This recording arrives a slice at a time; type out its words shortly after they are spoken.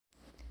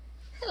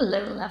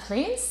Hello,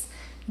 lovelies.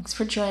 Thanks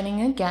for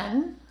joining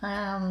again.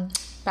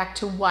 Back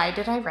to Why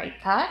Did I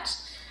Write That?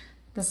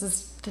 This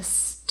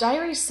is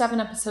Diary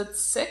 7, Episode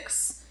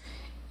 6.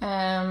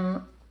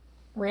 We're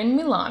in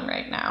Milan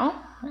right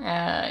now.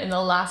 In the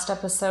last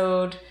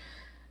episode,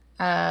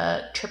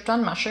 tripped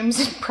on mushrooms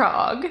in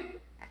Prague.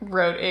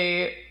 Wrote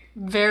a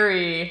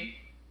very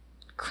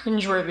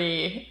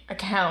cringeworthy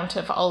account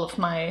of all of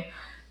my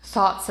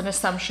thoughts and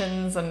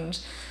assumptions and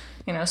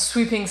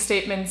sweeping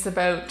statements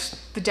about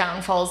the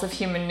downfalls of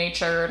human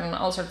nature and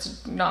all sorts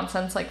of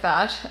nonsense like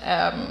that.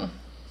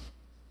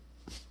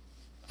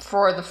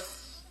 For the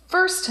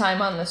first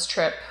time on this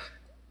trip,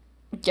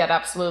 get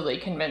absolutely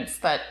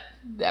convinced that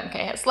MK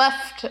has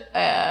left,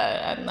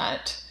 and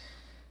that,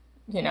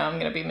 I'm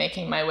going to be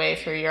making my way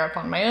through Europe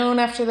on my own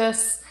after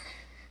this.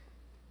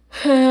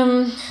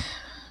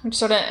 Which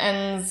sort of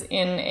ends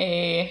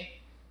in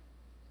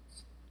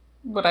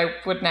what I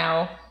would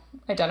now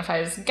identify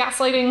as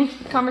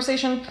gaslighting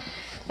conversation.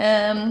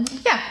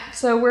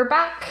 So we're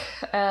back,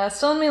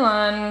 still in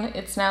Milan.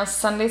 It's now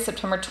Sunday,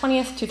 September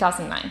 20th,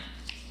 2009.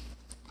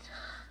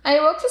 I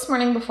awoke this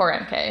morning before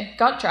MK,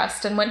 got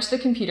dressed, and went to the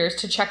computers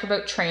to check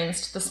about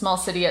trains to the small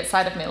city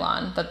outside of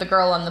Milan that the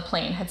girl on the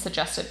plane had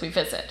suggested we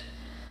visit.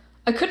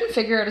 I couldn't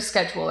figure out a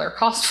schedule or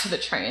cost for the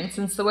train,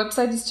 since the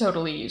website is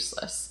totally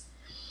useless.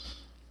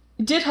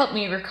 It did help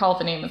me recall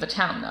the name of the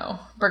town, though,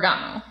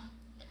 Bergamo.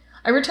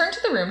 I returned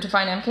to the room to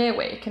find MK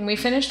awake, and we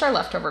finished our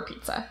leftover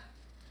pizza.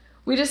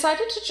 We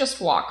decided to just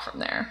walk from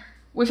there.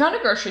 We found a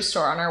grocery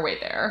store on our way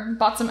there,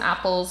 bought some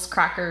apples,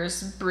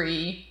 crackers,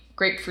 brie,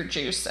 grapefruit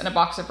juice, and a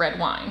box of red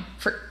wine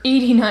for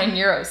 89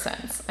 euro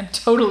cents. I'm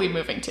totally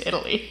moving to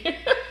Italy.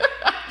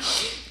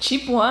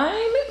 Cheap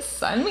wine?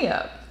 Sign me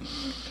up.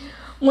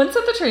 Once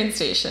at the train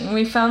station,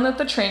 we found that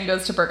the train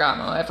goes to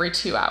Bergamo every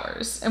 2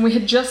 hours, and we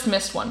had just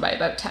missed one by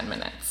about 10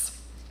 minutes.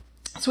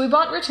 So we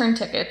bought return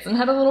tickets and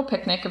had a little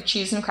picnic of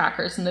cheese and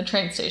crackers in the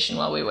train station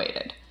while we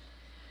waited.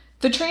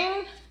 The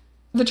train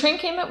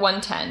came at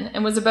 1:10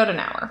 and was about an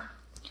hour.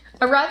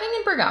 Arriving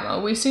in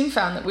Bergamo, we soon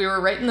found that we were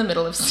right in the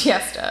middle of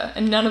siesta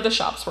and none of the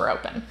shops were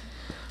open.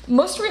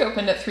 Most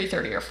reopened at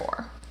 3:30 or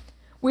 4.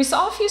 We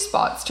saw a few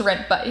spots to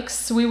rent bikes,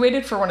 so we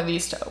waited for one of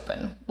these to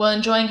open, while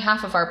enjoying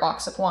half of our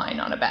box of wine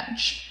on a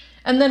bench,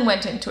 and then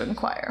went in to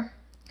inquire.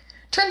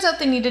 Turns out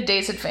they needed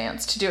days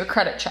advance to do a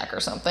credit check or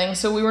something,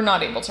 so we were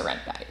not able to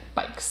rent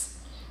bikes.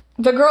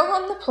 The girl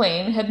on the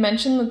plane had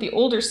mentioned that the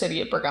older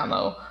city of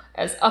Bergamo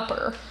as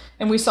Upper,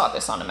 and we saw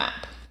this on a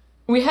map.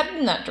 We headed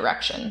in that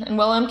direction, and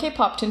while MK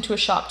popped into a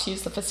shop to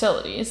use the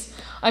facilities,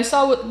 I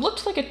saw what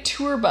looked like a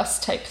tour bus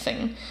type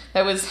thing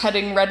that was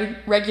heading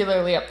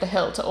regularly up the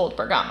hill to Old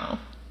Bergamo.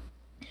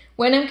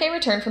 When MK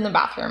returned from the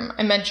bathroom,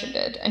 I mentioned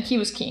it, and he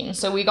was keen,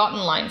 so we got in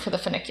line for the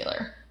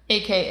funicular,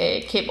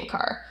 aka cable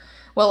car,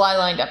 while I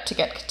lined up to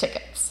get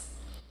tickets.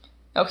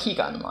 Oh, he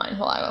got in line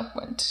while I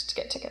went to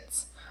get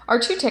tickets. Our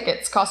 2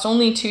 tickets cost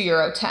only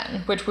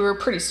 €2.10, which we were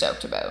pretty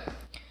stoked about.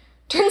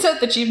 Turns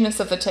out the cheapness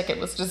of the ticket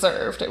was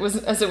deserved, it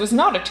was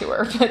not a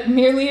tour, but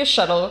merely a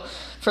shuttle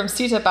from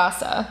Città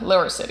Bassa,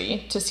 lower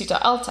city, to Città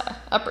Alta,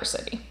 upper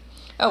city.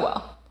 Oh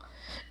well.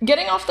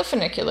 Getting off the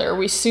funicular,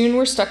 we soon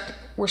were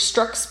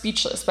struck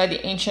speechless by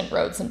the ancient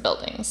roads and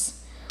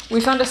buildings. We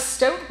found a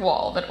stout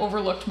wall that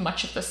overlooked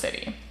much of the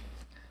city.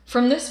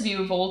 From this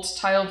view of old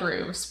tiled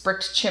roofs,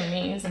 bricked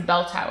chimneys, and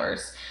bell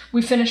towers,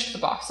 we finished the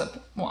box of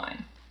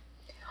wine.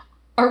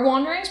 Our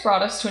wanderings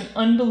brought us to an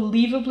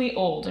unbelievably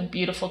old and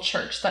beautiful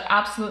church that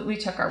absolutely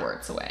took our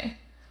words away.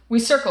 We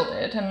circled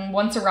it, and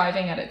once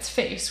arriving at its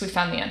face, we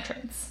found the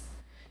entrance.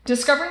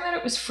 Discovering that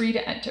it was free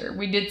to enter,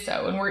 we did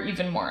so, and were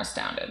even more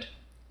astounded.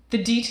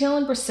 The detail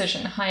and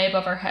precision high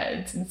above our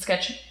heads in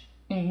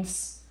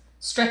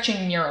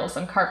stretching murals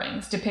and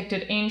carvings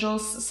depicting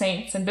angels,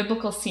 saints, and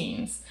biblical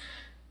scenes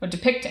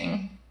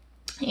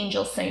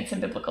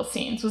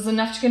was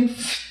enough to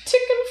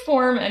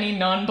conform any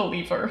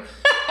non-believer.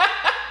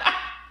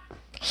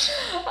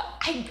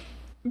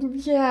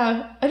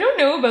 I don't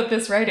know about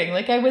this writing.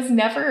 I was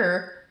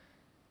never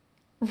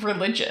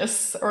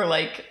religious or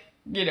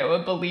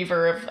a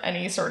believer of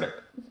any sort of,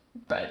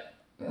 but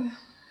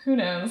who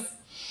knows?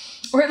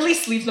 Or at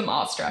least leave them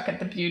awestruck at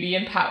the beauty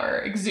and power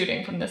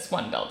exuding from this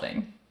one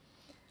building.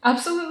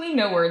 Absolutely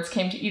no words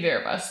came to either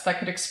of us that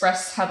could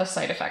express how the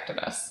sight affected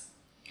us.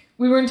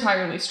 We were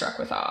entirely struck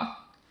with awe.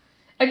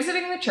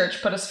 Exiting the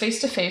church put us face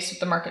to face with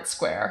the market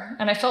square,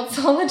 and I felt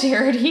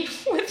solidarity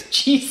with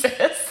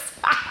Jesus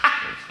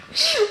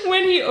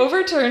when he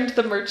overturned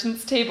the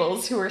merchants'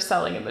 tables who were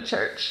selling in the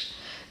church.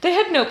 They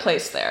had no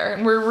place there,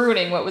 and were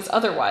ruining what was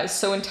otherwise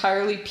so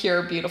entirely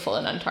pure, beautiful,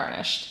 and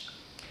untarnished.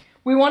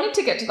 We wanted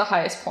to get to the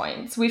highest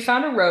points. We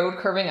found a road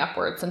curving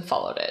upwards and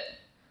followed it.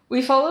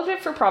 We followed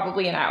it for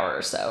probably an hour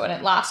or so, and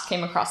at last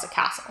came across a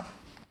castle.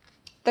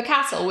 The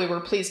castle, we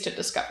were pleased to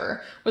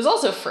discover, was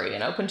also free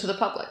and open to the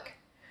public.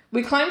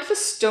 We climbed the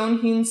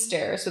stone-hewn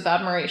stairs with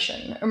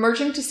admiration,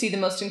 emerging to see the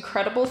most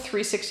incredible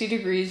 360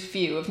 degrees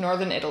view of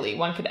northern Italy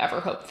one could ever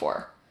hope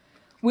for.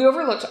 We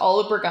overlooked all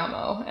of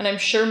Bergamo, and I'm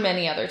sure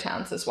many other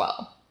towns as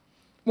well.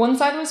 One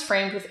side was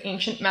framed with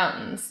ancient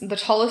mountains, the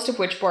tallest of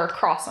which bore a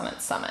cross on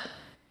its summit.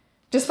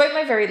 Despite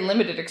my very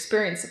limited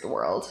experience of the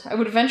world, I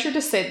would venture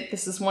to say that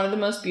this is one of the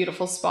most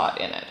beautiful spots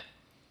in it.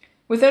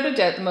 Without a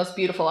doubt, the most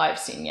beautiful I've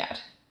seen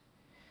yet.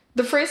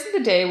 The phrase of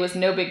the day was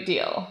no big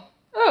deal.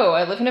 Oh,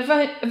 I live in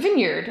a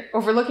vineyard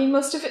overlooking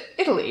most of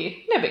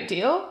Italy. No big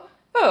deal.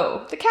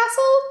 Oh, the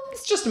castle?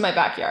 It's just in my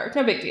backyard.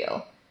 No big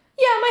deal.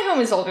 Yeah, my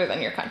home is older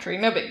than your country.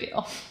 No big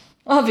deal.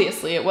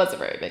 Obviously, it was a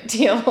very big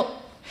deal.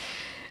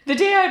 The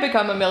day I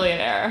become a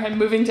millionaire, I'm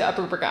moving to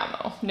Upper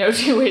Bergamo. No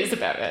two ways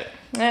about it.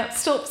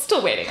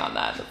 Still waiting on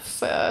that. It's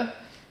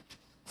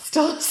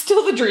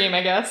still the dream,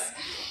 I guess.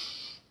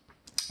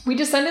 We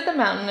descended the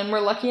mountain and were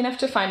lucky enough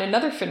to find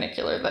another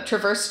funicular that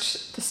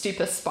traversed the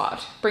steepest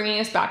spot, bringing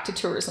us back to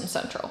Tourism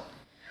Central.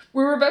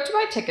 We were about to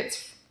buy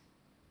tickets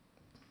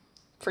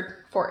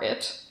for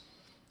it.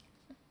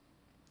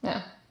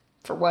 Yeah,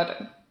 for what?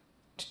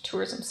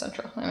 Tourism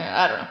Central.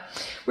 I don't know.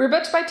 We were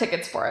about to buy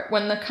tickets for it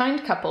when the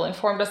kind couple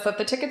informed us that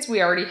the tickets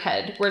we already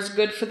had were as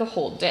good for the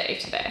whole day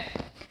today.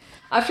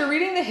 After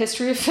reading the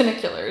history of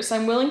funiculars,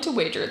 I'm willing to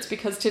wager it's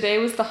because today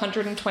was the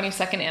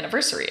 122nd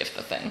anniversary of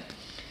the thing.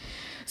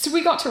 So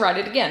we got to ride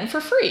it again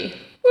for free.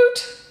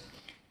 Woot!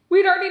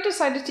 We'd already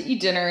decided to eat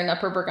dinner in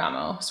Upper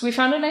Bergamo, so we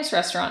found a nice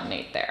restaurant and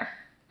ate there.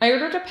 I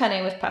ordered a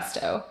penne with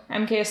pesto,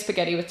 MK a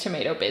spaghetti with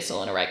tomato,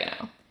 basil, and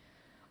oregano.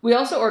 We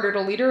also ordered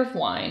a liter of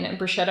wine and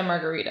bruschetta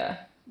margarita.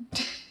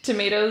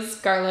 Tomatoes,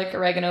 garlic,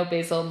 oregano,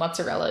 basil,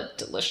 mozzarella,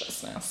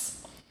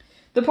 deliciousness.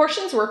 The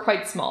portions were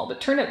quite small,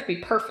 but turned out to be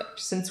perfect,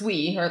 since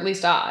we, or at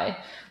least I,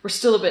 were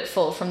still a bit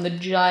full from the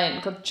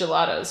giant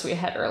gelatos we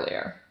had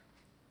earlier.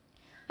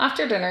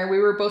 After dinner, we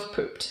were both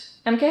pooped.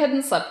 MK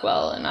hadn't slept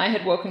well, and I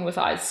had woken with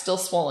eyes still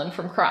swollen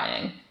from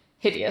crying.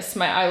 Hideous,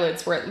 my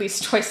eyelids were at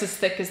least twice as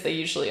thick as they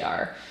usually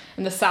are,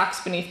 and the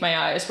sacs beneath my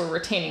eyes were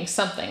retaining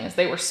something as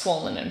they were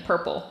swollen and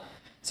purple.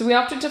 So we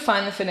opted to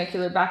find the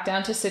funicular back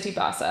down to Città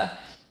Bassa,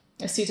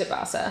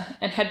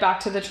 and head back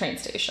to the train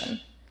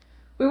station.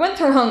 We went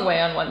the wrong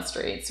way on one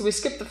street, so we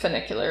skipped the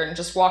funicular and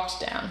just walked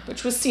down,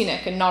 which was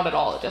scenic and not at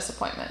all a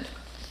disappointment.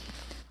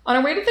 On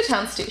our way to the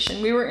town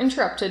station, we were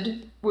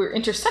intercepted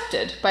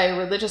by a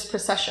religious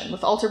procession,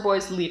 with altar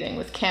boys leading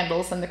with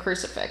candles and the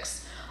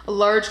crucifix, a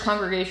large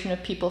congregation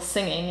of people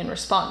singing and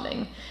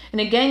responding, and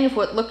a gang of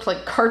what looked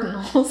like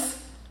cardinals.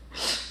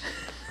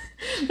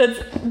 That's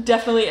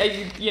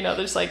definitely,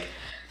 there's like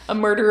a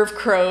murder of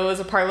crows,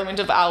 a parliament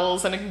of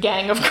owls, and a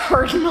gang of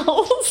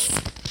cardinals.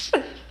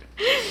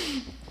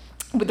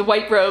 With the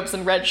white robes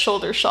and red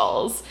shoulder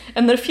shawls,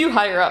 and then a few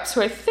higher ups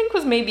who I think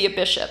was maybe a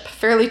bishop,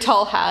 fairly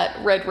tall hat,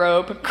 red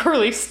robe,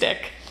 curly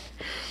stick.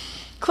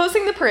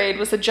 Closing the parade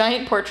was a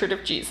giant portrait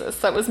of Jesus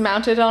that was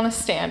mounted on a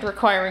stand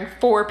requiring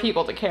 4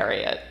 people to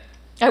carry it.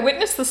 I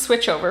witnessed the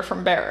switchover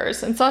from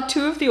bearers and saw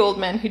 2 of the old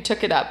men who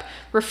took it up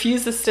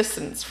refuse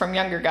assistance from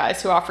younger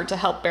guys who offered to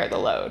help bear the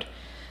load.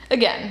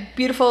 Again,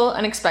 beautiful,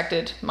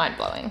 unexpected,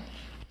 mind-blowing.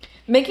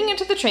 Making it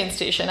to the train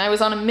station, I was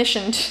on a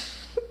mission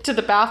to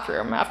the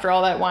bathroom after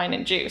all that wine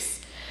and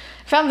juice.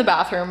 I found the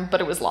bathroom,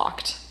 but it was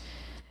locked.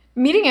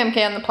 Meeting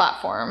MK on the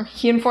platform,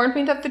 he informed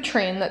me that the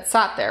train that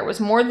sat there was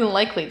more than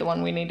likely the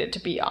one we needed to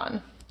be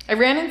on. I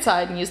ran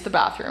inside and used the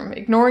bathroom,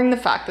 ignoring the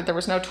fact that there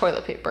was no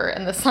toilet paper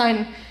and the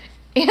sign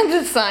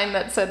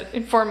that said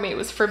informed me it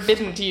was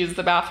forbidden to use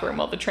the bathroom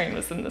while the train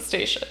was in the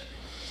station.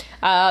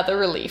 The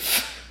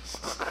relief.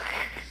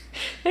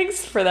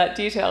 Thanks for that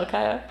detail,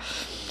 Kaya.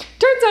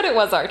 Turns out it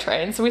was our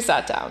train, so we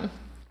sat down.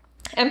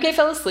 MK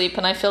fell asleep,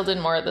 and I filled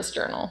in more of this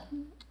journal.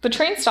 The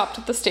train stopped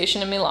at the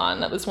station in Milan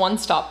that was one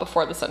stop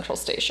before the central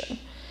station.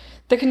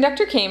 The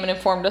conductor came and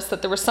informed us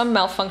that there was some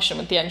malfunction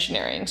with the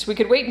engineering, so we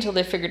could wait until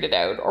they figured it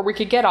out, or we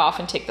could get off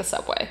and take the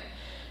subway.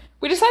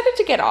 We decided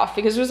to get off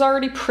because it was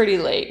already pretty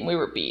late and we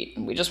were beat,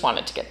 and we just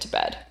wanted to get to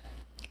bed.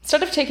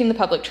 Instead of taking the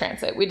public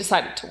transit, we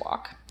decided to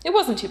walk. It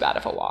wasn't too bad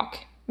of a walk,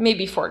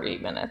 maybe 40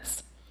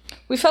 minutes.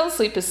 We fell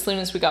asleep as soon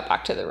as we got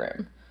back to the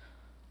room.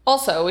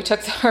 Also, we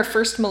took our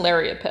first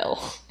malaria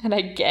pill, and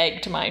I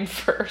gagged mine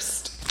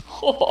first.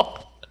 Oh.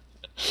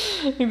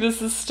 I think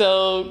this is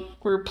still,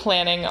 we're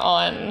planning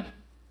on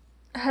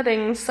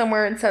heading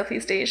somewhere in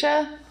Southeast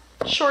Asia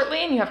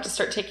shortly, and you have to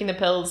start taking the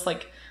pills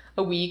like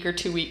a week or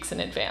 2 weeks in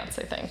advance,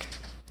 I think.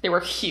 They were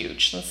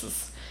huge.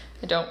 That's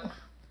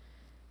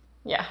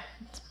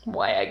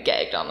why I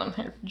gagged on them.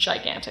 They're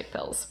gigantic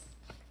pills.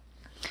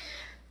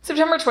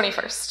 September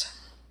 21st.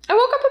 I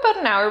woke up about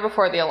an hour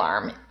before the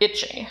alarm,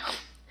 itchy.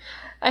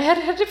 I had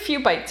had a few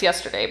bites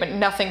yesterday, but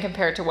nothing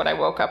compared to what I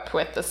woke up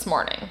with this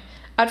morning.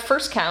 At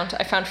first count,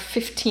 I found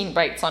 15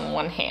 bites on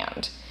one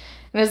hand.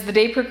 And as the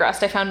day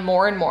progressed, I found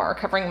more and more,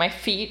 covering my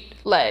feet,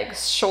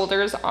 legs,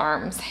 shoulders,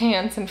 arms,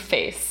 hands, and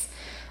face.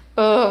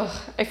 Ugh,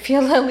 I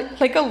feel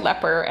like a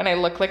leper, and I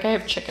look like I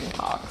have chicken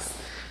pox.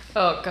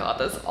 Oh god,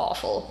 that's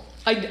awful.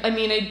 I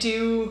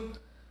do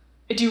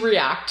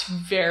react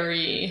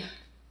very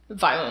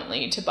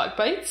violently to bug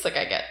bites. Like,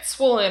 I get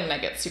swollen, and I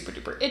get super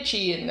duper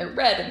itchy, and they're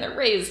red, and they're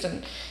raised,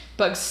 and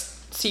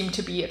bugs seem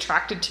to be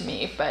attracted to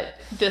me, but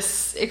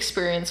this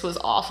experience was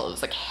awful. It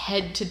was like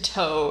head to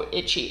toe,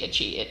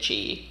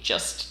 itchy,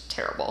 just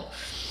terrible.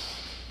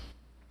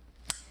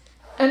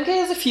 MK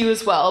has a few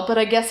as well, but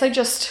I guess I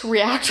just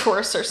react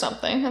worse or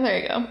something. And there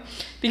you go.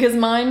 Because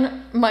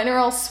mine are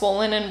all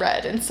swollen and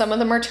red, and some of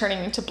them are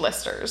turning into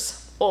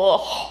blisters.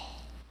 Ugh.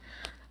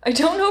 I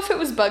don't know if it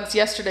was bugs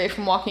yesterday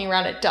from walking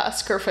around at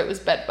dusk or if it was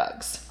bed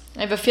bugs.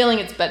 I have a feeling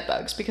it's bed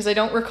bugs because I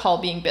don't recall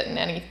being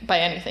bitten by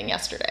anything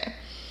yesterday.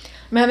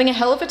 I'm having a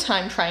hell of a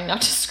time trying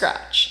not to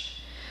scratch.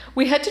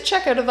 We had to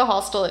check out of the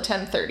hostel at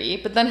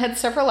 10:30, but then had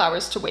several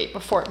hours to wait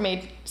before it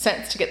made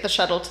sense to get the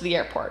shuttle to the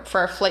airport for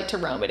our flight to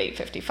Rome at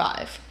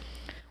 8:55.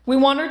 We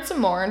wandered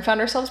some more and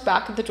found ourselves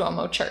back at the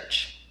Duomo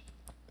church.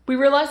 We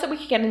realized that we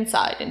could get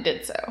inside and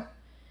did so.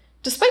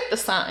 Despite the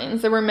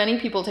signs, there were many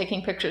people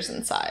taking pictures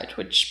inside,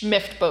 which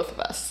miffed both of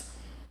us.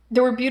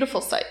 There were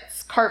beautiful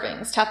sights,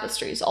 carvings,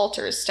 tapestries,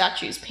 altars,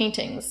 statues,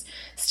 paintings,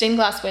 stained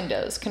glass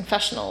windows,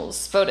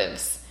 confessionals,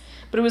 votives,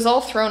 but it was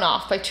all thrown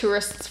off by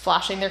tourists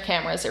flashing their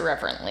cameras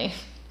irreverently.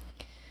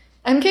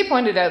 MK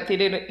pointed out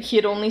that he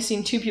had only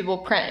seen 2 people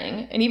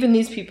praying, and even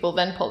these people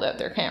then pulled out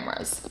their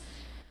cameras.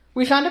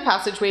 We found a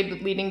passageway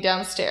leading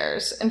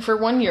downstairs, and for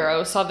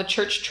 €1 saw the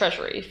church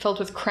treasury filled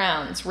with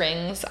crowns,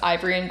 rings,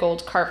 ivory and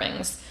gold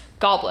carvings,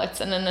 goblets,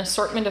 and an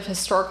assortment of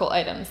historical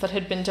items that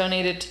had been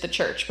donated to the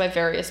church by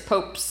various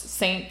popes,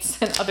 saints,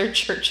 and other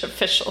church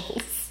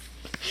officials.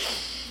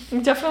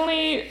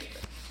 Definitely,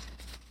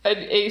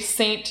 a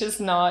saint is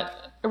not...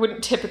 I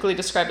wouldn't typically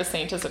describe a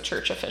saint as a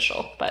church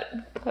official, but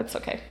that's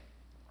okay.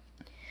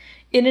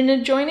 In an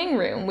adjoining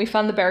room, we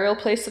found the burial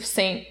place of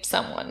Saint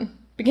someone.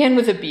 Began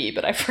with a B,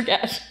 but I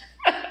forget.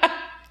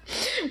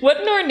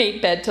 What an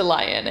ornate bed to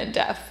lie in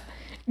death.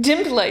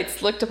 Dimmed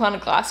lights looked upon a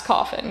glass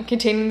coffin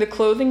containing the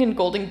clothing and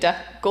golden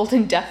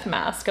death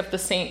mask of the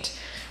saint,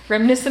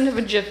 reminiscent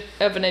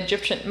of an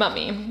Egyptian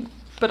mummy,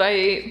 but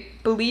I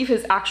believe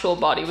his actual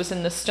body was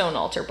in the stone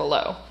altar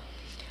below.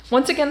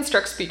 Once again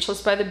struck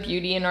speechless by the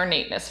beauty and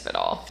ornateness of it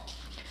all.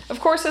 Of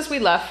course, as we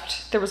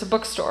left, there was a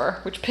bookstore,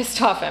 which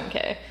pissed off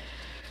MK.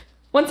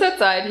 Once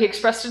outside, he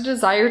expressed a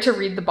desire to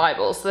read the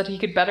Bible so that he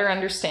could better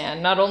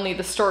understand not only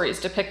the stories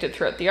depicted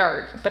throughout the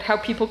art, but how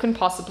people can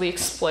possibly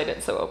exploit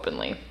it so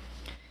openly.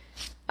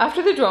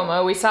 After the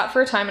Duomo, we sat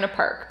for a time in a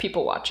park,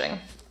 people watching.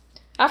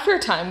 After a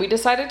time, we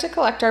decided to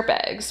collect our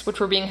bags, which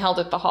were being held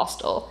at the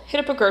hostel, hit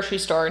up a grocery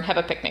store, and have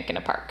a picnic in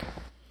a park.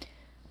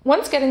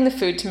 Once getting the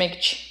food to make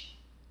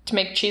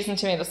cheese and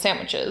tomato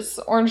sandwiches,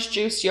 orange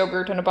juice,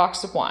 yogurt, and a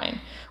box of wine,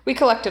 we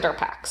collected our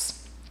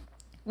packs.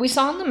 We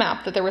saw on the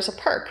map that there was a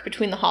park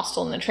between the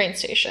hostel and the train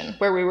station,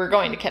 where we were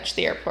going to catch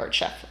the airport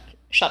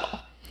shuttle.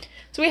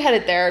 So we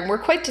headed there, and were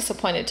quite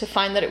disappointed to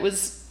find that it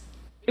was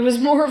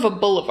more of a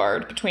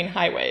boulevard between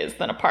highways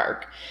than a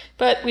park,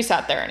 but we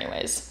sat there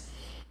anyways.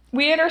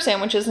 We ate our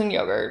sandwiches and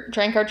yogurt,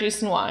 drank our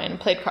juice and wine, and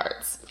played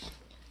cards.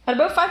 At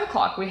about 5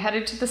 o'clock, we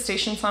headed to the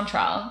Station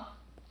Centrale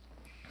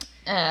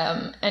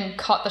and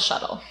caught the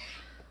shuttle.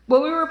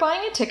 While we were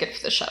buying a ticket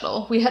for the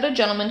shuttle, we had a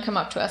gentleman come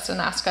up to us and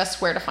ask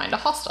us where to find a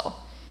hostel.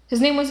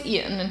 His name was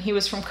Ian, and he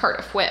was from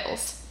Cardiff,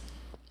 Wales.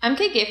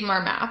 MK gave him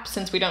our map,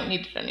 since we don't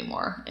need it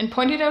anymore, and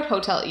pointed out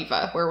Hotel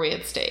Eva, where we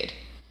had stayed.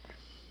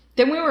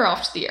 Then we were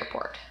off to the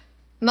airport.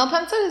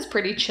 Malpensa is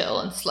pretty chill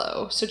and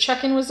slow, so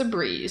check-in was a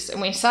breeze,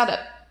 and we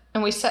sat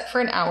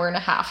for an hour and a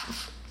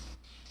half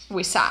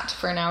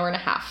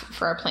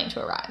for our plane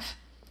to arrive.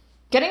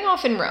 Getting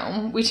off in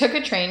Rome, we took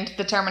a train to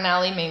the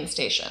Terminale main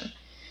station.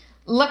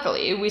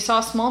 Luckily, we saw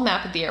a small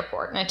map at the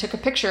airport, and I took a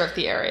picture of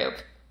the area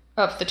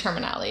of the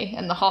Terminale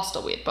and the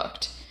hostel we had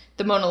booked,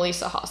 the Mona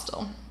Lisa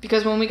hostel,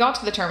 because when we got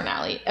to the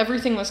Terminale,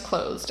 everything was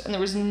closed, and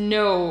there was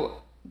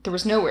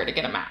nowhere to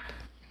get a map.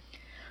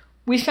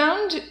 We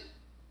found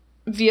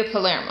Via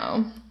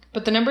Palermo,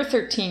 but the number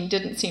 13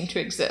 didn't seem to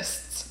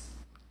exist.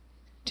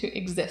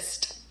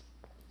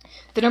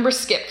 The number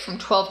skipped from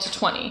 12 to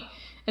 20,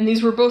 and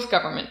these were both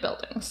government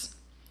buildings.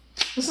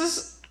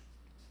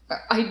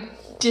 I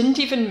didn't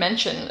even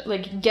mention,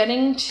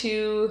 getting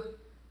to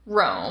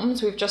Rome,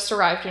 so we've just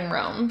arrived in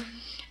Rome.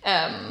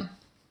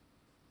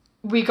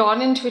 We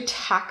got into a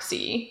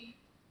taxi,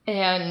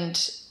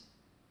 and,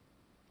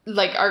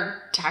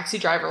 our taxi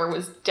driver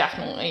was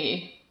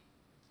definitely...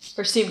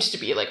 or seemed to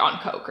be on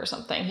coke or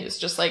something. He was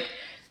just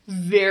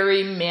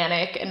very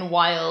manic and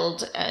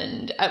wild,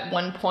 and at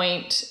one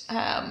point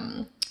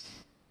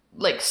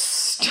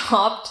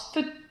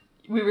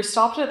we were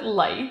stopped at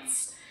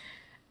lights,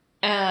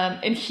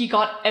 and he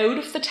got out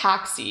of the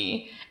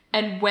taxi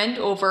and went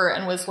over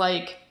and was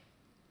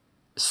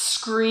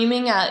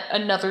screaming at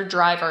another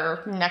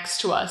driver next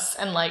to us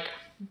and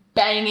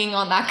banging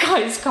on that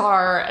guy's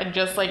car and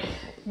just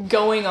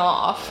going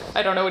off.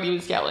 I don't know what he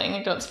was yelling.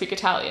 I don't speak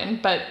Italian,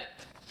 but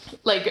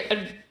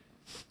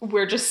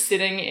we're just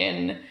sitting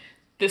in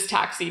this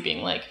taxi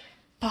being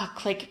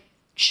fuck,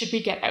 should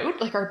we get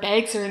out? Our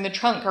bags are in the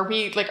trunk. Are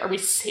we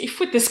safe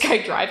with this guy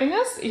driving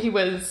us? He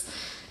was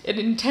an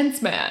intense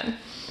man.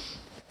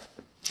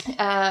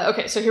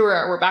 Okay, so here we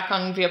are. We're back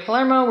on Via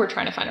Palermo. We're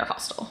trying to find our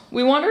hostel.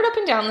 We wandered up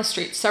and down the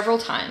street several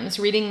times,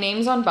 reading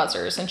names on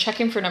buzzers and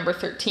checking for number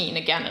 13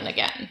 again and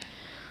again.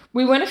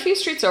 We went a few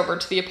streets over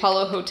to the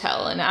Apollo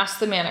Hotel and asked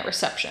the man at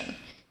reception.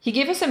 He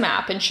gave us a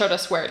map and showed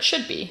us where it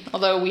should be,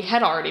 although we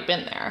had already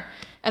been there,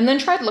 and then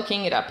tried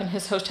looking it up in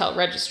his hotel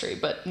registry,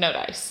 but no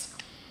dice.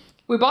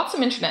 We bought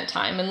some internet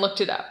time and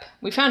looked it up.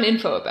 We found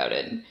info about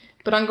it,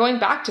 but on going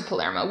back to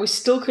Palermo, we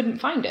still couldn't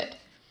find it.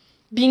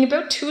 Being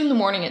about 2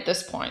 a.m. at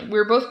this point, we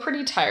were both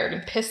pretty tired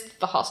and pissed that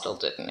the hostel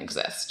didn't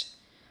exist.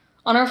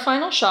 On our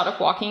final shot of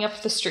walking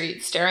up the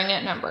street, staring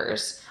at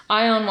numbers,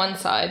 I on one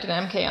side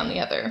and MK on the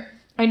other,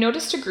 I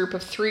noticed a group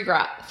of three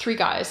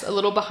guys a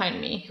little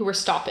behind me who were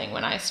stopping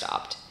when I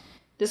stopped.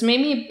 This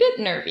made me a bit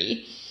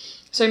nervy,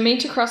 so I made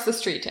to cross the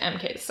street to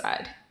MK's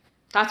side.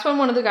 That's when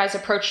one of the guys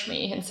approached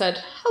me and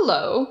said,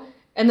 "Hello,"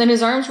 and then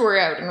his arms were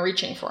out and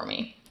reaching for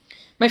me.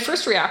 My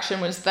first reaction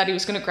was that he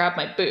was going to grab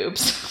my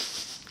boobs.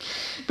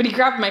 But he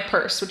grabbed my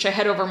purse, which I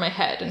had over my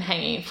head and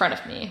hanging in front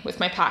of me, with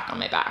my pack on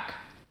my back.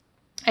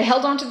 I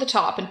held onto the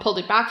top and pulled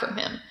it back from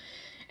him,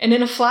 and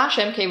in a flash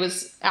MK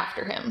was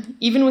after him.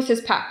 Even with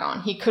his pack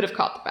on, he could have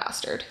caught the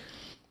bastard.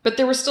 But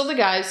there were still the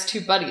guy's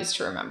 2 buddies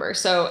to remember,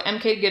 so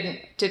MK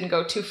didn't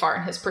go too far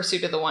in his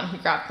pursuit of the one who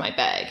grabbed my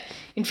bag,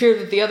 in fear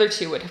that the other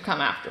 2 would have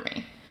come after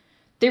me.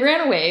 They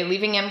ran away,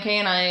 leaving MK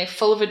and I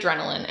full of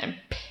adrenaline and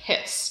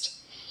pissed.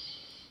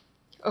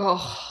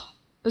 Oh...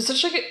 It was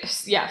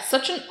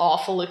such an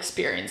awful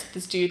experience.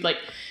 This dude,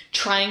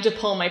 trying to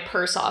pull my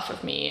purse off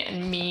of me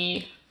and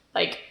me,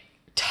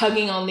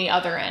 tugging on the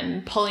other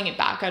end, pulling it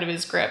back out of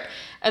his grip.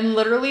 And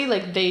literally,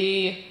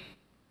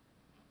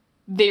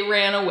 they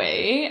ran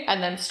away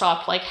and then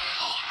stopped,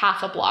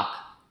 half a block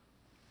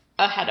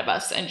ahead of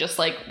us and just,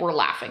 were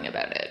laughing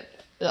about it.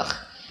 Ugh.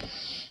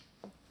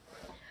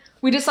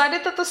 We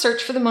decided that the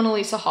search for the Mona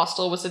Lisa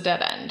hostel was a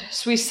dead end,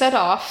 so we set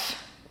off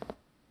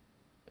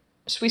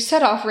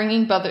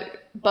ringing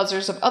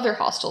buzzers of other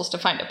hostels to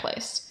find a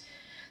place.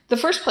 The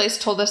first place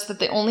told us that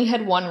they only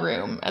had 1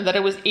 room and that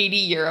it was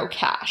 €80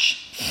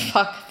 cash.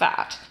 Fuck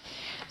that.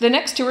 The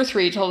next 2 or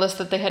 3 told us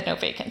that they had no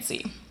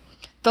vacancy.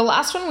 The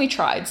last one we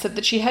tried said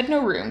that she had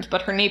no rooms,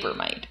 but her neighbor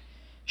might.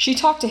 She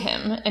talked to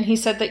him, and he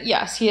said that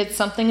yes, he had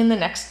something in the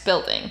next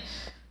building,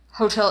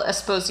 Hotel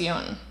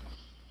Esposition.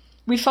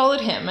 We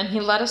followed him, and he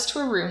led us to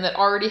a room that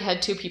already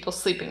had 2 people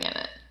sleeping in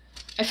it.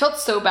 I felt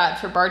so bad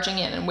for barging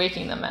in and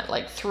waking them at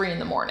 3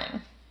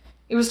 a.m.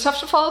 It was tough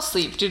to fall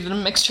asleep due to the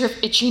mixture of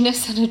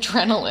itchiness and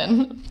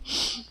adrenaline.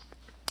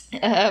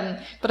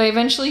 But I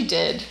eventually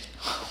did,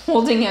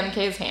 holding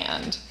MK's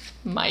hand,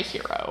 my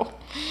hero.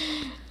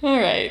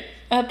 Alright,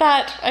 at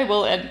that, I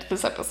will end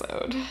this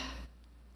episode.